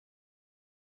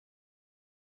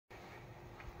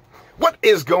What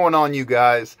is going on, you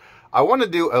guys? I want to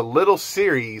do a little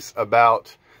series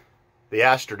about the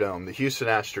Astrodome, the Houston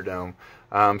Astrodome.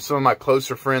 Some of my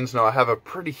closer friends know I have a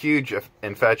pretty huge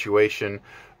infatuation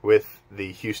with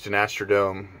the Houston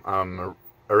Astrodome.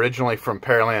 Originally from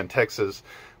Pearland, Texas,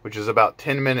 which is about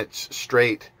 10 minutes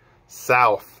straight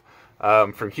south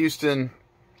from Houston.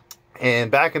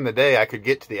 And back in the day, I could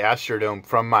get to the Astrodome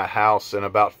from my house in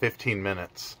about 15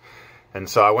 minutes. And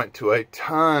so I went to a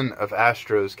ton of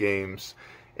Astros games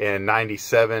in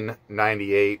 97,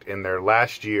 98, in their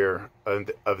last year of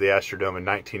the Astrodome in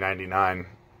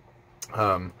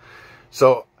 1999.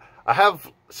 So I have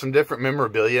some different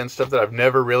memorabilia and stuff that I've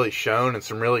never really shown, and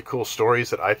some really cool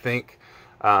stories that I think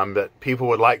that people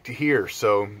would like to hear.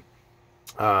 So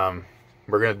we're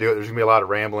going to do it. There's going to be a lot of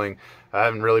rambling. I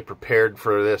haven't really prepared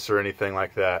for this or anything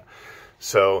like that.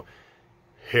 So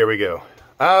here we go.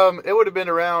 It would have been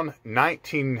around I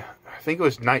think it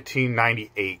was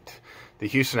 1998. The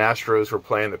Houston Astros were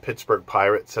playing the Pittsburgh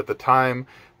Pirates. At the time,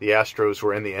 the Astros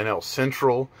were in the NL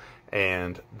Central,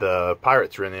 and the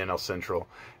Pirates were in the NL Central.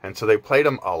 And so they played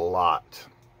them a lot.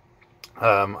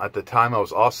 At the time, I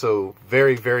was also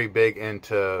very, very big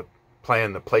into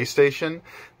playing the PlayStation.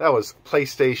 That was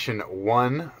PlayStation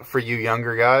 1 for you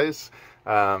younger guys.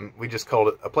 We just called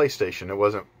it a PlayStation. It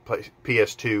wasn't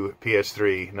PS2,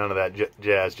 PS3, none of that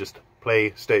jazz, just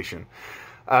PlayStation.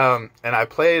 And I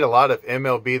played a lot of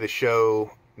MLB The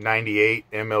Show 98,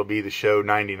 MLB The Show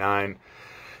 99.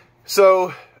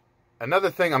 So,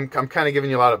 another thing, I'm kind of giving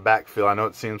you a lot of backfill. I know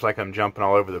it seems like I'm jumping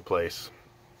all over the place,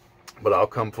 but I'll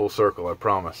come full circle, I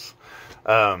promise.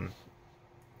 And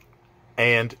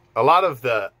a lot of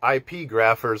the IP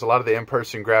graphers, a lot of the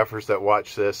in-person graphers that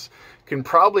watch this can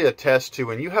probably attest to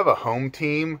when you have a home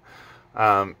team,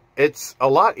 it's a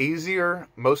lot easier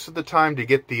most of the time to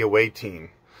get the away team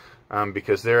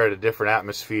because they're at a different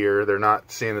atmosphere. They're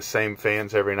not seeing the same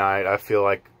fans every night. I feel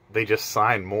like they just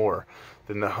sign more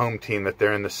than the home team, that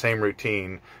they're in the same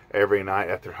routine every night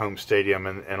at their home stadium,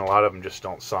 and a lot of them just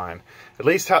don't sign. At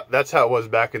least that's how it was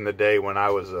back in the day when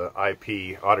I was a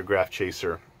IP autograph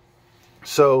chaser.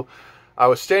 So I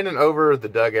was standing over the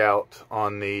dugout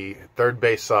on the third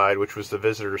base side, which was the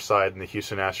visitor side in the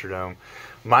Houston Astrodome,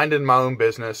 minding my own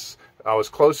business. I was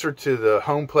closer to the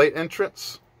home plate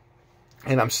entrance,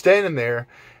 and I'm standing there,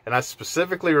 and I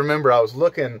specifically remember I was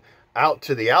looking out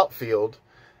to the outfield,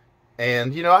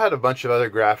 and, you know, I had a bunch of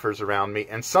other graphers around me,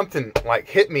 and something, like,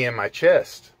 hit me in my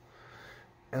chest.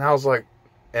 And I was like,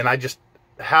 and I just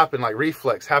happened, like,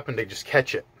 reflex, happened to just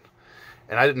catch it.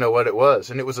 And I didn't know what it was.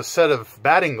 And it was a set of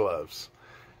batting gloves.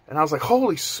 And I was like,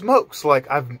 holy smokes, like,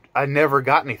 I never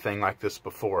got anything like this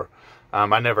before.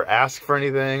 I never asked for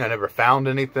anything. I never found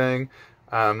anything.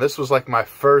 This was like my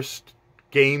first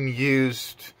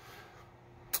game-used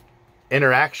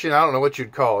interaction. I don't know what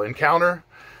you'd call it, encounter.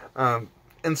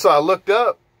 And so I looked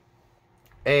up,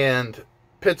 and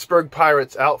Pittsburgh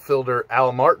Pirates outfielder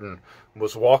Al Martin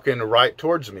was walking right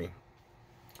towards me.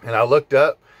 And I looked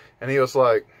up, and he was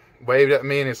like, waved at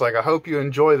me, and he's like, I hope you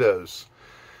enjoy those.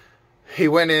 He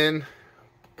went in,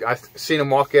 I seen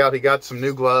him walk out, he got some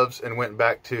new gloves, and went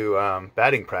back to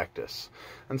batting practice.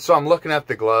 And so I'm looking at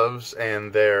the gloves,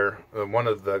 and one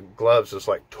of the gloves is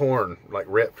like torn, like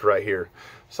ripped right here.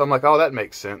 So I'm like, oh, that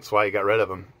makes sense why he got rid of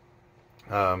them.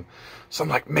 So I'm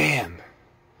like, man,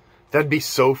 that'd be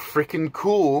so freaking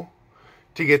cool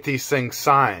to get these things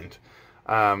signed.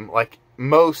 Like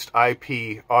most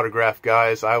IP autograph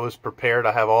guys, I was prepared.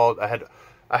 I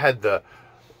had the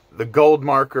gold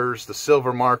markers, the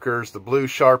silver markers, the blue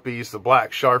Sharpies, the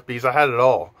black Sharpies. I had it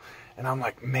all. And I'm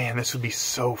like, man, this would be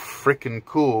so freaking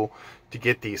cool to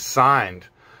get these signed.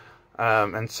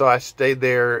 And so I stayed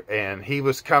there, and he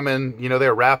was coming, you know, they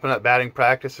were wrapping up batting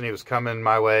practice, and he was coming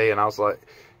my way, and I was like,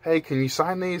 hey, can you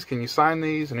sign these? Can you sign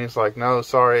these? And he's like, no,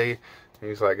 sorry. And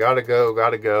he's like, gotta go,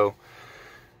 gotta go.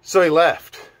 So he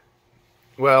left.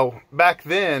 Well, back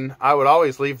then, I would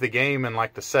always leave the game in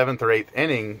like the 7th or 8th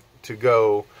inning to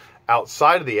go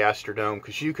outside of the Astrodome,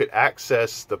 because you could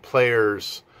access the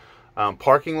players'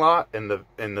 parking lot and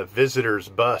the visitors'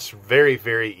 bus very,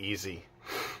 very easy.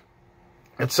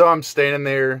 And so I'm standing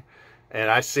there,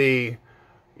 and I see,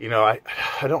 you know, I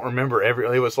don't remember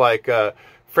it was like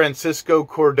Francisco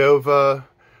Cordova,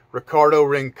 Ricardo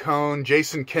Rincon,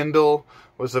 Jason Kendall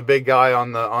was a big guy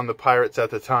on the Pirates at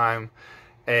the time,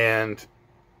 and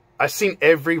I seen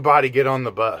everybody get on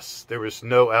the bus. There was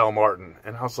no Al Martin,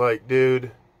 and I was like,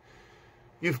 dude,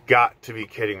 you've got to be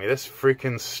kidding me. This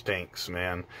freaking stinks,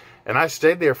 man. And I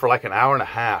stayed there for like an hour and a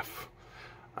half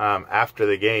after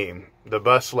the game. The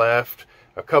bus left.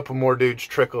 A couple more dudes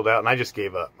trickled out, and I just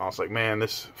gave up. I was like, man,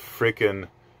 this freaking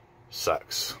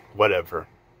sucks. Whatever.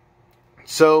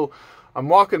 So I'm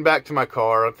walking back to my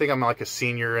car. I think I'm like a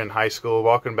senior in high school,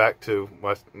 walking back to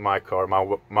my car,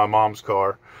 my mom's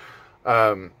car.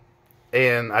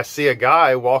 And I see a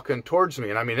guy walking towards me.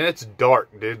 And I mean, it's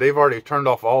dark, dude. They've already turned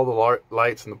off all the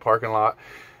lights in the parking lot.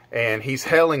 And he's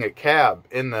hailing a cab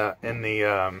in the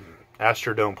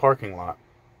Astrodome parking lot.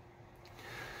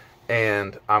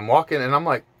 And I'm walking and I'm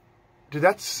like, dude,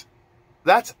 that's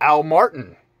Al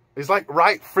Martin. He's like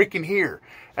right freaking here.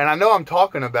 And I know I'm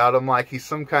talking about him like he's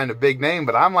some kind of big name,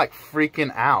 but I'm like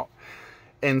freaking out.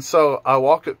 And so I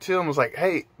walked up to him and was like,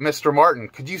 hey, Mr. Martin,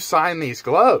 could you sign these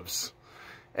gloves?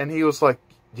 And he was like,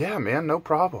 yeah, man, no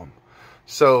problem.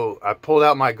 So I pulled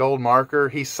out my gold marker.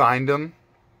 He signed them.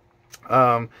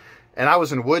 And I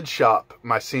was in wood shop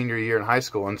my senior year in high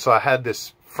school. And so I had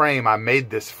this frame. I made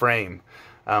this frame.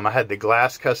 I had the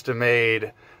glass custom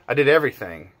made. I did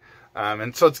everything.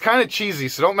 And so it's kind of cheesy,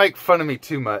 so don't make fun of me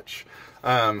too much.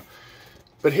 But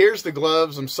here's the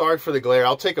gloves. I'm sorry for the glare.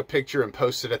 I'll take a picture and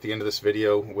post it at the end of this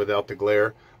video without the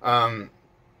glare.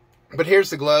 But here's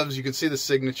the gloves. You can see the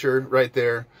signature right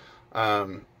there.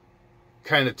 Kind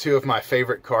of two of my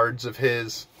favorite cards of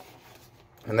his.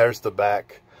 And there's the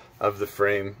back of the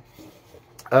frame.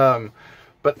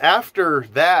 But after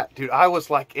that, dude, I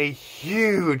was like a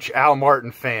huge Al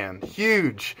Martin fan.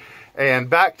 Huge. And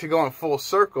back to going full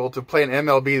circle to playing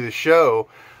MLB The Show,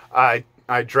 I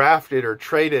drafted or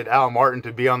traded Al Martin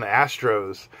to be on the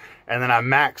Astros. And then I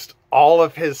maxed all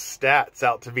of his stats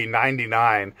out to be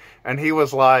 99. And he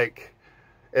was like,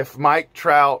 if Mike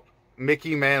Trout,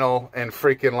 Mickey Mantle, and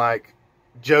freaking like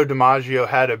Joe DiMaggio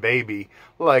had a baby,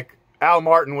 like Al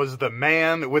Martin was the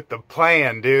man with the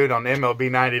plan, dude, on MLB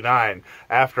 99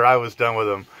 after I was done with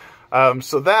him.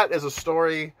 So that is a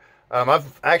story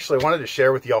I've actually wanted to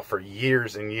share with y'all for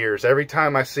years and years. Every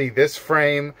time I see this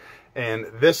frame and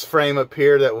this frame up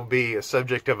here that will be a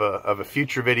subject of a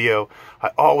future video,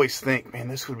 I always think, man,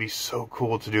 this would be so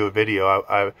cool to do a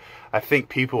video. I think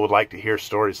people would like to hear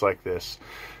stories like this.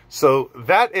 So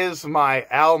that is my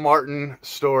Al Martin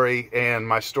story and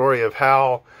my story of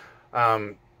how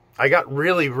I got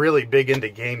really, really big into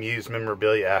game used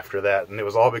memorabilia after that, and it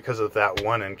was all because of that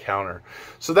one encounter.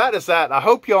 So that is that. I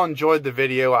hope y'all enjoyed the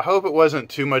video. I hope it wasn't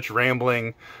too much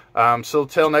rambling. So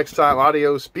till next time,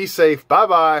 adios, be safe,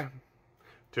 bye-bye,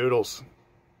 toodles.